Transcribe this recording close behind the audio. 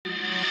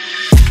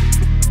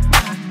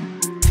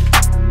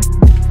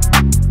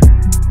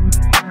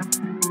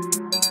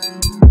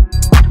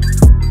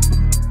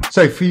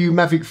So for you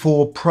Mavic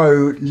 4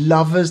 Pro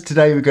lovers,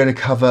 today we're going to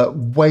cover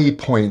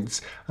waypoints,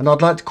 and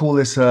I'd like to call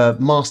this a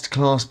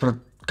masterclass, but I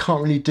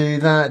can't really do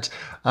that.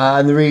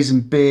 And the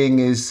reason being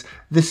is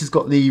this has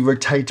got the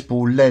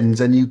rotatable lens,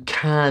 and you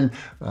can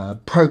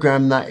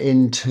program that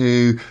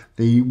into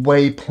the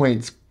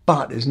waypoints,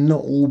 but it's not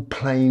all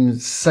plain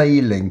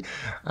sailing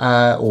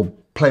or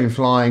plain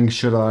flying,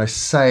 should I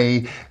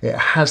say. It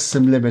has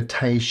some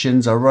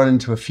limitations. I run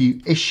into a few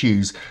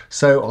issues,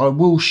 so I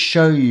will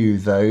show you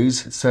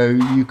those so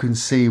you can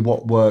see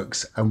what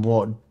works and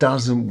what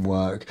doesn't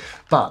work.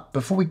 But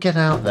before we get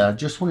out there, I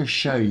just want to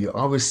show you,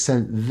 I was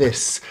sent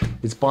this.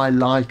 It's by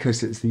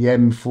Lykus. It's the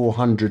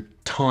M400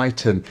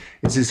 Titan.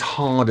 It's as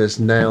hard as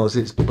nails.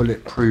 It's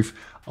bulletproof,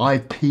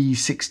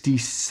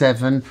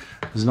 IP67.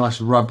 There's a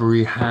nice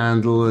rubbery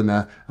handle and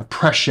a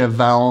pressure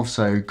valve,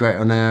 so great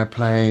on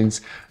airplanes.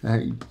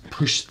 You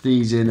push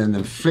these in and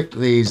then flick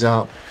these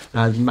up,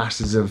 and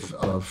masses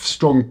of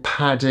strong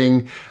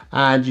padding,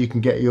 and you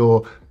can get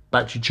your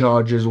battery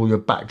chargers, all your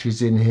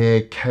batteries in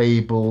here,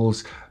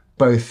 cables,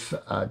 both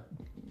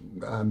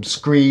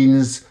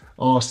screens,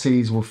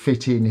 RCs will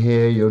fit in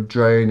here, your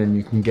drone, and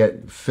you can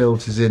get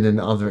filters in and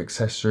other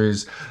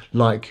accessories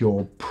like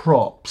your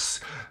props.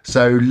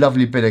 So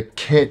lovely bit of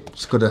kit.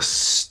 It's got a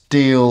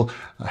steel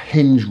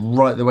hinge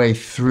right the way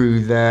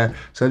through there.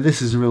 So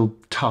this is a real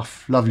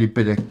tough, lovely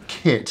bit of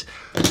kit.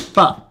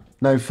 But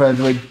no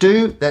further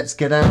ado, let's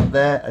get out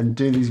there and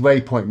do these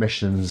waypoint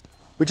missions.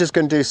 We're just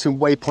going to do some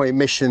waypoint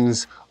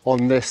missions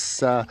on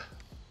this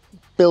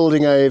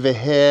building over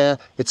here.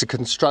 It's a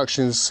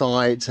construction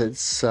site.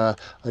 It's a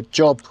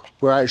job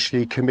we're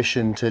actually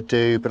commissioned to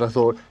do, but I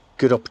thought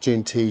good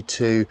opportunity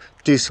to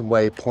do some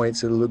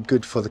waypoints. It'll look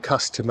good for the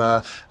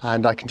customer,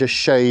 and I can just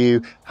show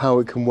you how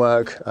it can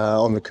work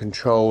on the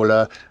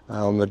controller,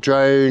 on the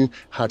drone,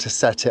 how to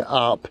set it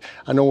up,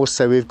 and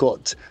also we've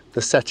got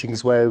the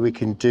settings where we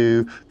can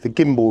do the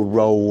gimbal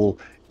roll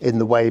in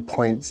the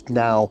waypoints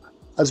now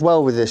as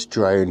well with this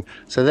drone.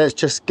 So let's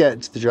just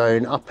get the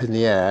drone up in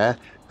the air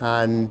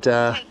and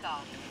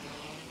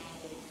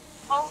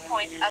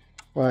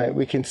right,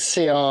 we can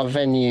see our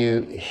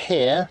venue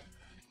here.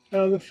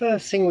 Now the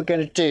first thing we're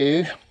going to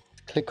do,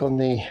 click on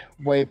the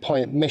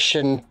waypoint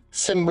mission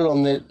symbol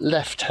on the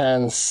left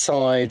hand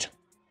side,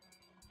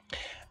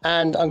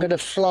 and I'm going to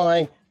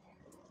fly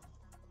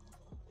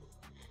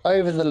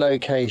over the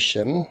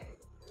location.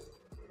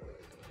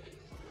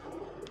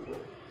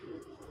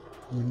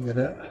 I'm going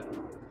to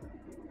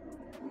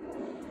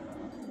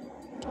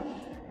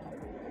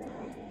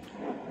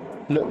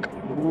look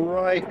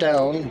right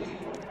down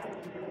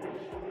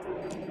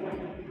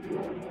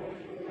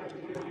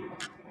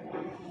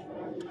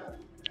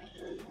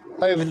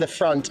over the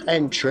front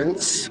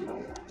entrance,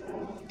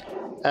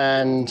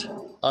 and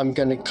I'm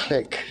going to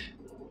click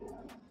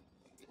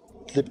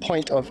the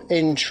point of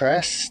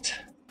interest,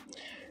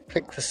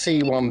 click the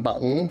C1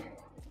 button,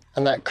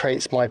 and that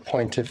creates my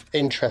point of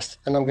interest.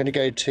 And I'm going to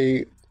go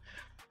to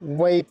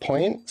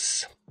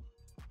waypoints.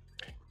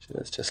 So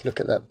let's just look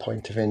at that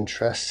point of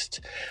interest.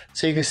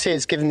 So you can see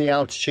it's given the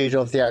altitude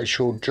of the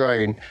actual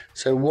drone.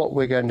 So what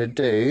we're going to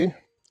do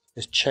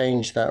is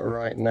change that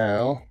right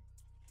now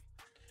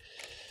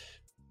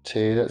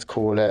to, let's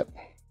call it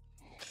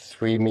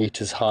 3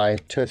 meters high,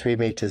 2 or 3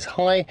 meters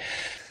high.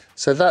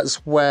 So that's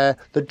where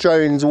the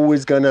drone's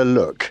always going to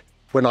look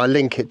when I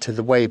link it to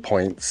the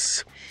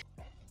waypoints.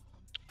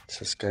 Let's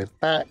just go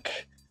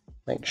back,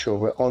 make sure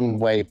we're on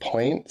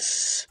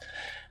waypoints,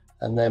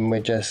 and then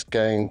we're just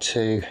going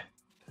to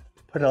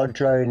put our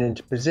drone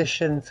into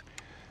position.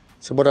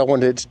 So what I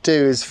wanted to do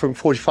is from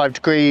 45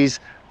 degrees,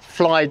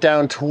 fly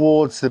down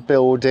towards the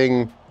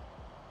building,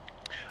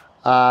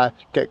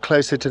 get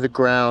closer to the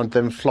ground,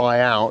 then fly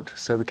out,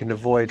 so we can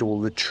avoid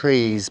all the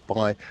trees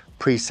by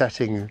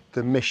presetting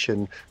the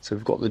mission. So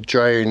we've got the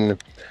drone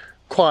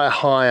quite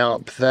high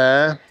up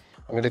there.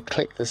 I'm going to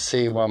click the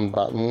C1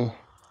 button,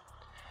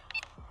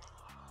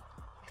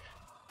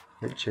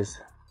 which is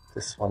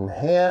this one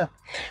here,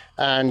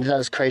 and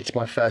that's created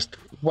my first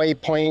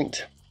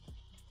waypoint.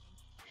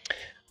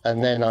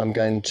 And then I'm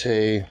going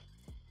to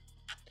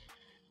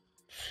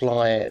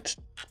fly it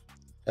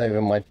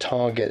over my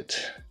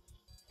target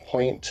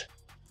point.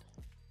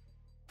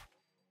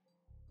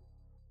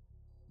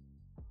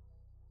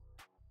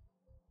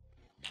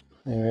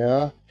 There we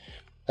are.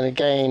 And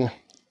again,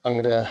 I'm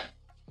going to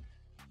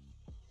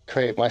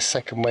create my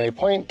second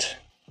waypoint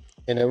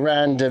in a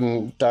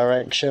random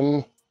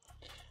direction.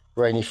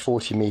 We're only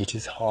 40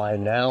 meters high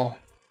now.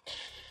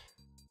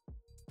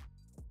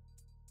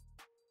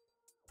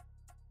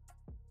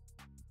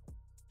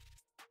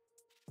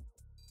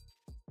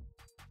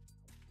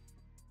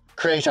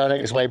 Create our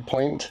next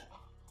waypoint.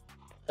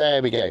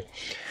 There we go.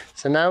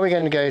 So now we're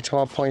going to go to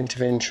our point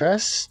of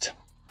interest.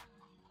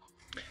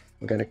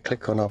 I'm going to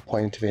click on our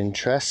point of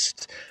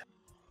interest.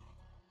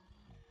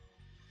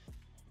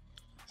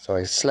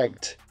 Sorry,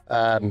 select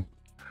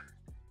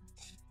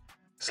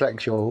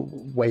your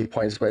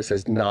waypoints where it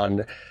says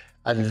none,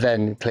 and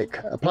then click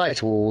apply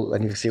to all,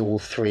 and you can see all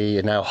 3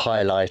 are now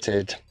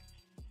highlighted.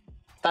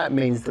 That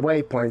means the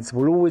waypoints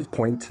will always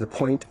point to the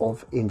point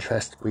of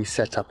interest we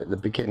set up at the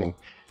beginning.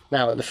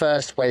 Now at the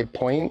first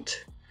waypoint,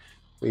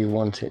 we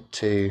want it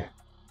to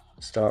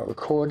start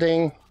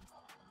recording,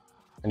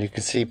 and you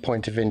can see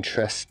point of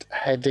interest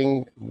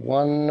heading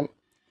 1,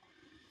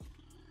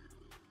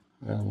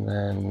 and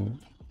then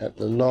at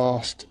the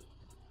last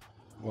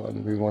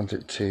one we want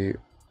it to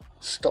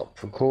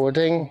stop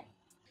recording,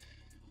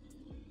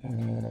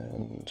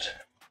 and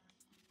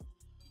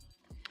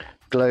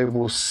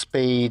global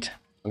speed,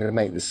 I'm going to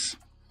make this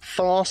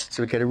fast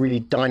so we get a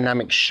really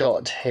dynamic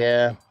shot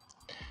here,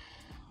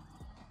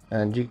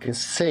 and you can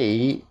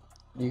see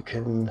you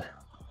can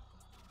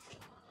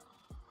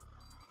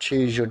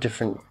choose your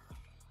different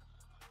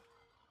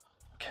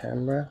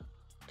camera,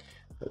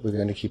 but we're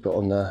going to keep it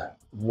on the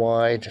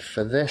wide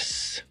for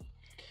this,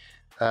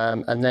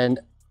 and then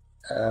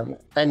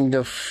end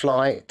of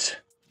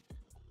flight,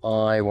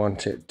 I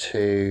want it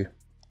to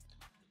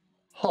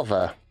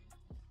hover.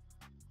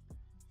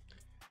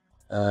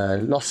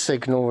 Lost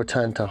signal,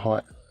 return to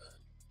home.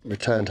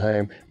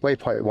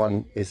 Waypoint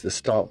 1 is the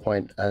start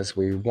point as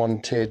we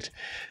wanted,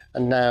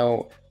 and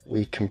now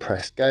we can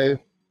press go.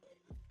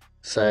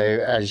 So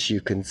as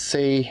you can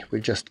see, we're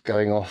just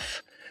going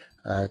off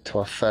to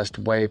our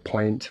first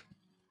waypoint.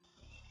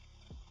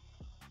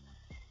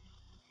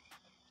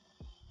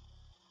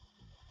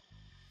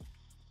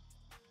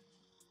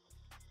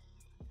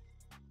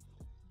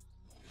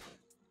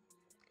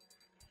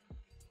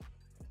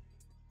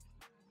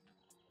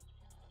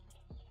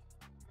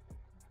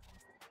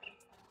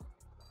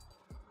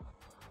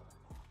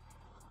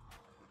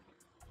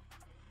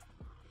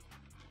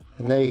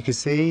 And there you can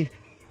see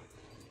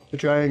the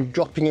drone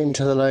dropping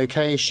into the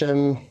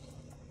location,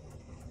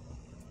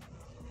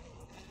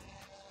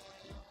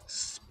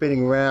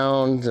 spinning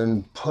around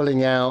and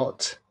pulling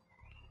out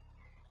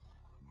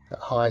at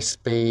high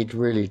speed,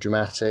 really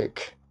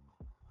dramatic,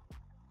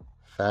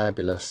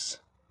 fabulous.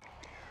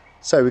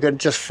 So we're going to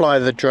just fly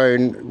the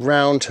drone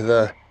round to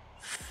the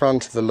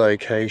front of the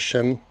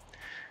location,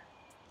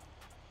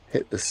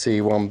 hit the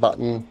C1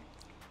 button,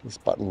 this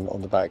button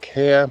on the back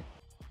here.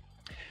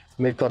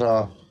 And we've got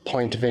our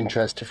point of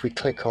interest. If we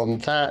click on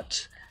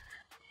that,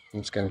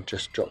 I'm just going to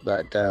just drop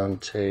that down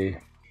to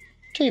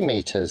 2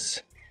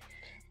 meters.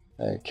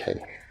 Okay,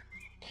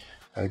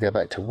 I'll go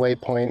back to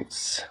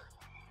waypoints,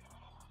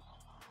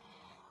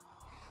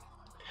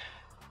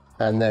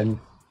 and then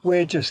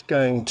we're just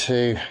going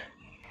to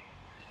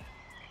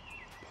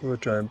pull the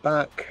drone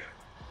back,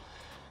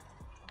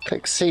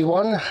 click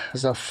C1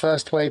 as our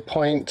first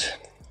waypoint.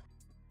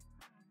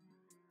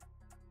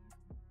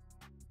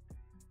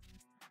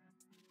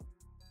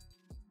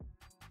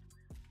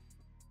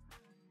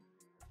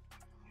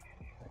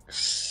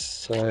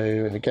 So,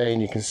 and again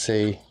you can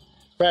see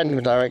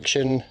random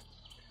direction,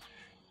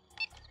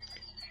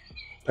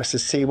 press the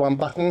C1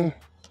 button.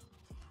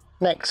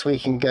 Next we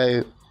can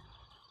go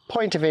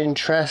point of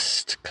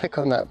interest, click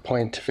on that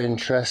point of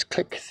interest,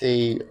 click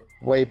the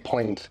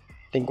waypoint,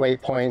 link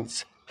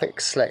waypoints,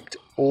 click select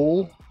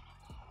all.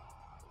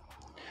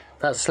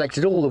 That's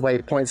selected all the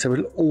waypoints, so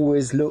we'll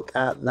always look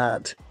at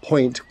that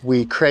point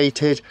we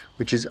created,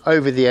 which is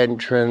over the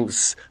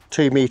entrance,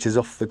 2 meters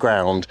off the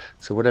ground.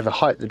 So whatever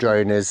height the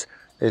drone is,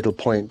 it'll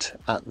point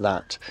at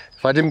that.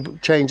 If I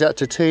didn't change that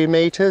to 2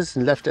 meters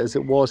and left it as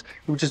it was,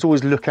 it would just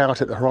always look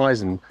out at the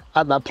horizon.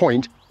 At that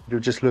point, it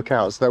would just look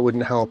out, so that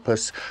wouldn't help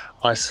us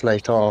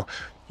isolate our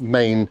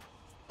main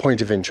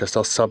point of interest,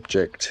 our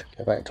subject.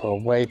 Go back to our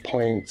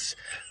waypoints.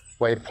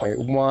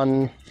 Waypoint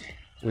 1,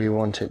 we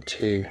want it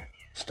to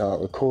start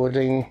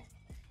recording.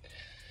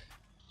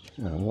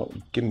 Not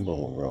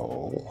gimbal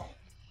roll.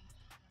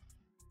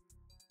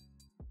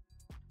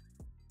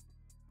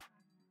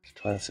 Let's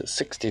try this at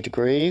 60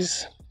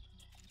 degrees.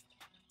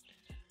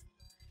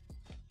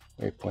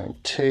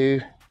 Waypoint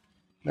 2,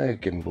 no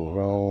gimbal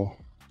roll,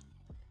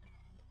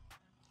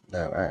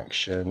 no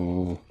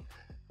action,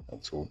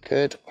 that's all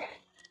good.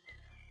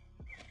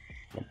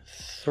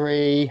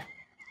 3,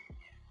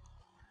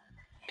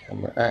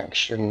 camera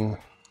action,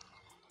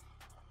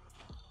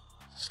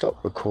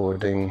 stop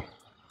recording,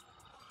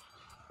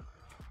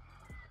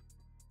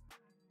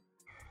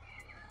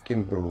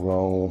 gimbal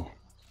roll,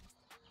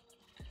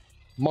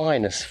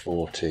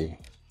 -40.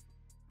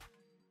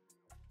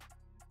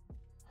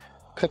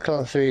 Click on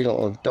the 3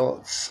 little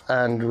dots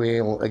and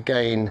we'll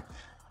again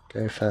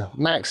go for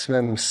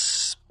maximum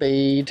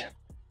speed,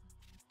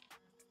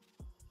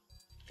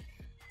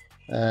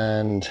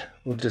 and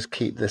we'll just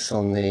keep this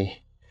on the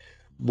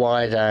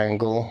wide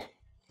angle,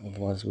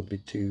 otherwise we'll be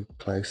too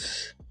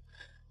close.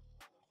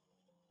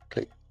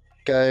 Click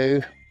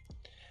go,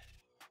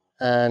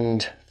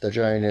 and the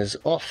drone is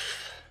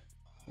off.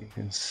 You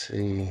can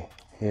see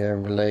here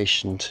in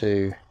relation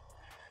to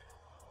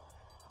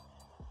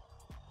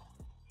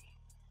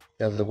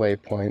the other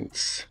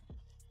waypoints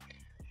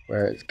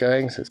where it's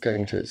going, so it's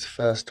going to its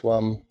first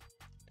one,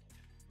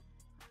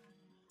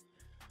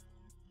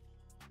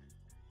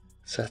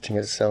 setting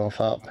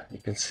itself up. You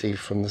can see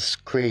from the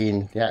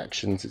screen the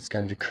actions it's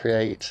going to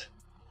create.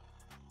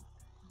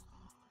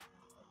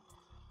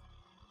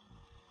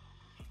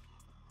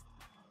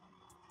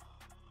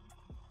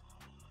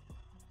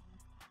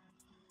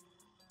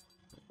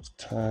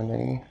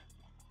 turning,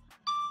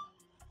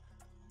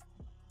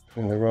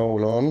 putting the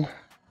roll on.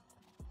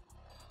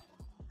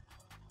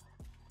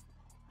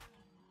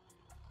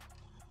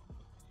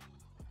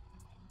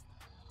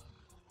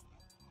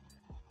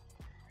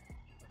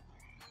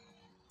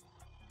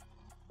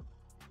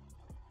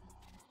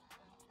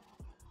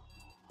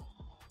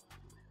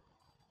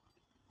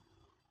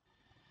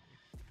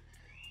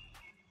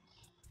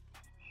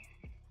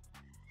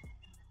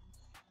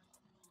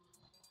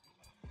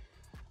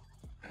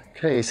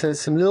 Okay, so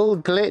some little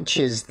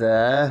glitches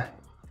there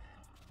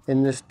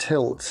in this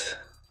tilt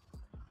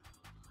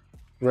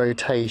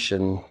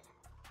rotation.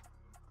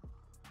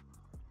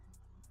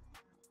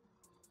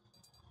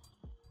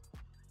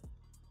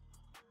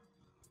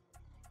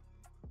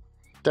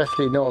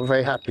 Definitely not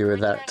very happy with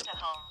that.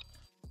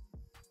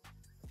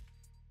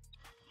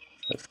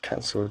 Let's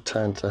cancel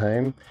return to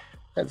home.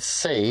 Let's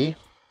see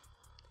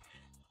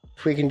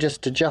if we can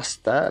just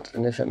adjust that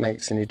and if it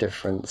makes any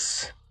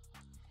difference.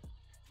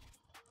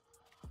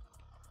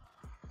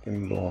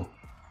 Gimbal.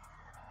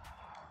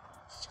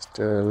 Let's just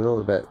do a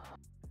little bit.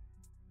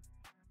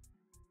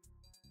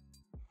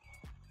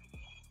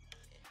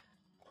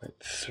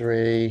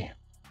 0.3.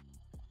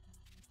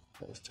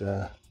 Let's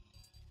do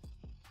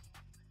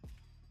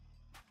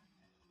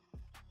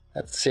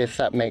let's see if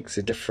that makes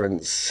a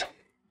difference.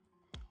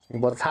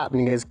 And what's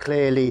happening is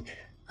clearly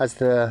as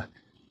the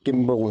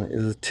gimbal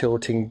is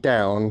tilting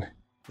down,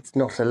 it's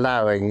not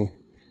allowing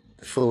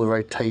the full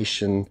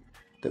rotation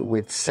that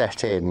we'd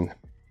set in.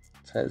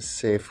 So let's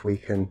see if we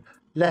can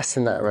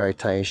lessen that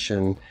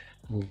rotation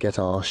and get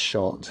our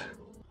shot.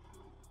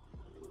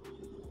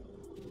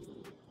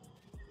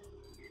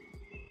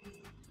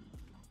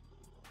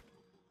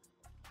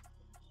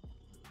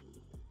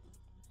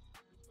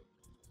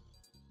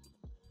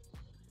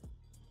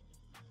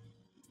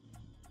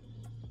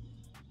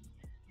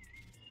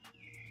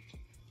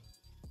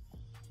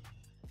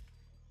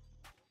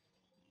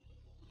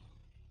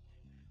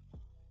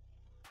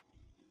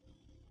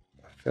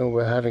 I feel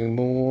we're having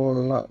more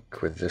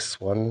luck with this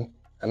one,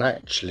 and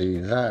actually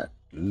that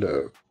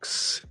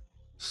looks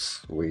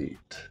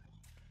sweet.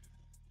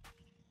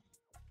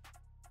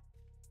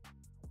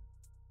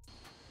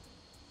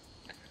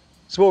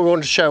 So what we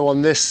want to show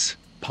on this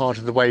part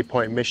of the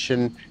waypoint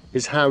mission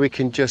is how we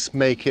can just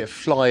make it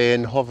fly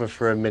in, hover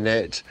for a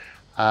minute,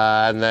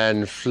 and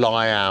then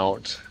fly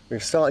out. We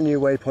start a new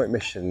waypoint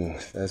mission.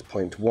 There's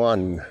point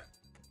 1.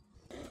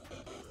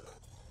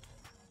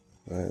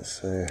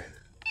 Let's see.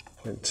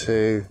 Point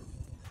 2,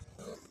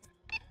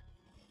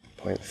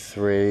 point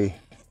 3,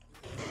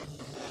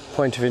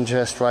 point of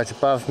interest right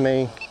above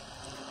me,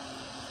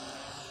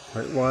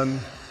 point 1,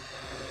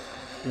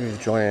 move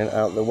the joint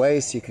out of the way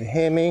so you can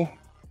hear me.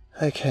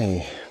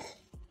 Okay,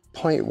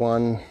 point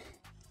 1,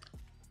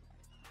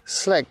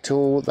 select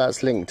all,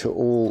 that's linked to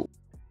all,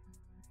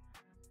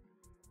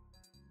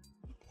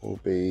 will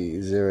be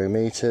 0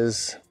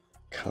 meters,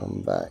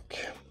 come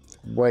back,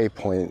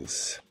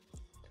 waypoints.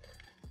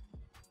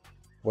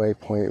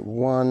 Waypoint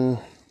 1,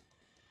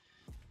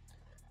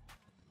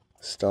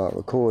 start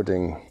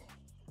recording.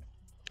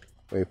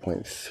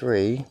 Waypoint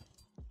 3,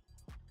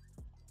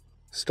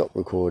 stop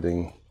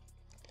recording.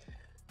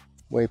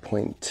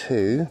 Waypoint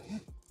 2,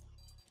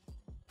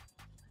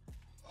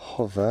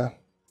 hover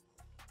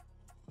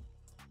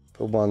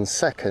for 1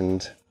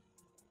 second,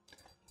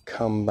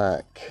 come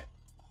back.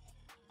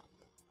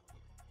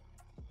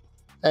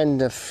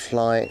 End of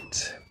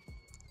flight,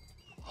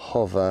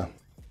 hover.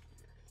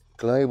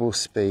 Global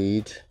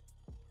speed,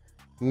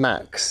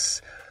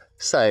 max.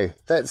 So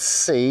let's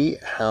see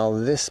how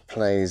this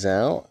plays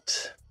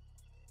out.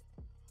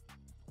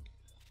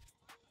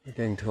 We're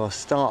going to our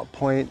start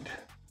point.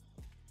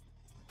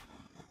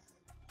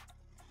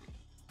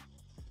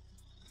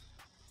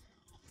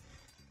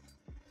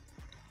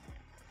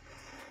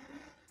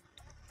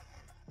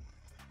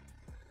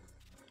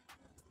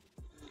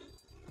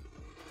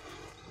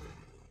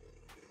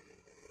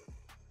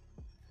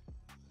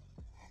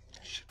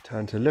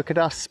 Turn to look at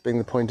us, being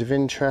the point of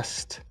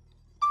interest.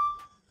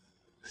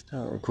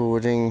 Start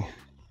recording.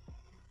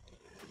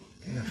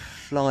 Gonna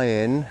fly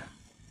in.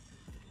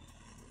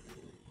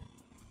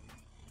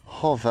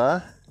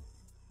 Hover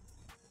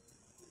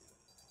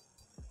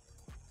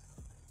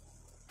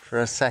for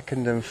a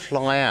second and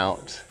fly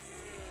out.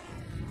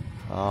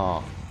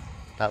 Ah,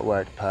 that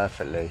worked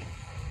perfectly.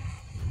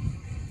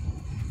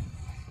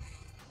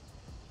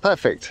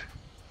 Perfect.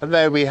 And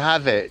there we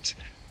have it.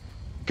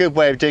 Good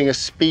way of doing a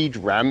speed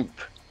ramp,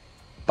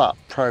 but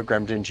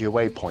programmed into your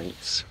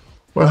waypoints.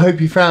 Well, I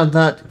hope you found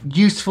that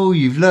useful.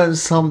 You've learned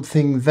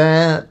something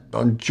there.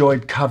 I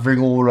enjoyed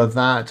covering all of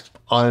that.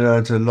 I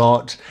learned a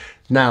lot.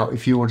 Now,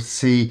 if you want to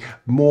see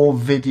more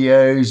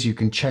videos, you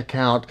can check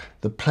out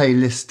the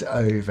playlist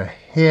over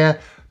here.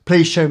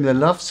 Please show me the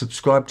love.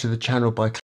 Subscribe to the channel by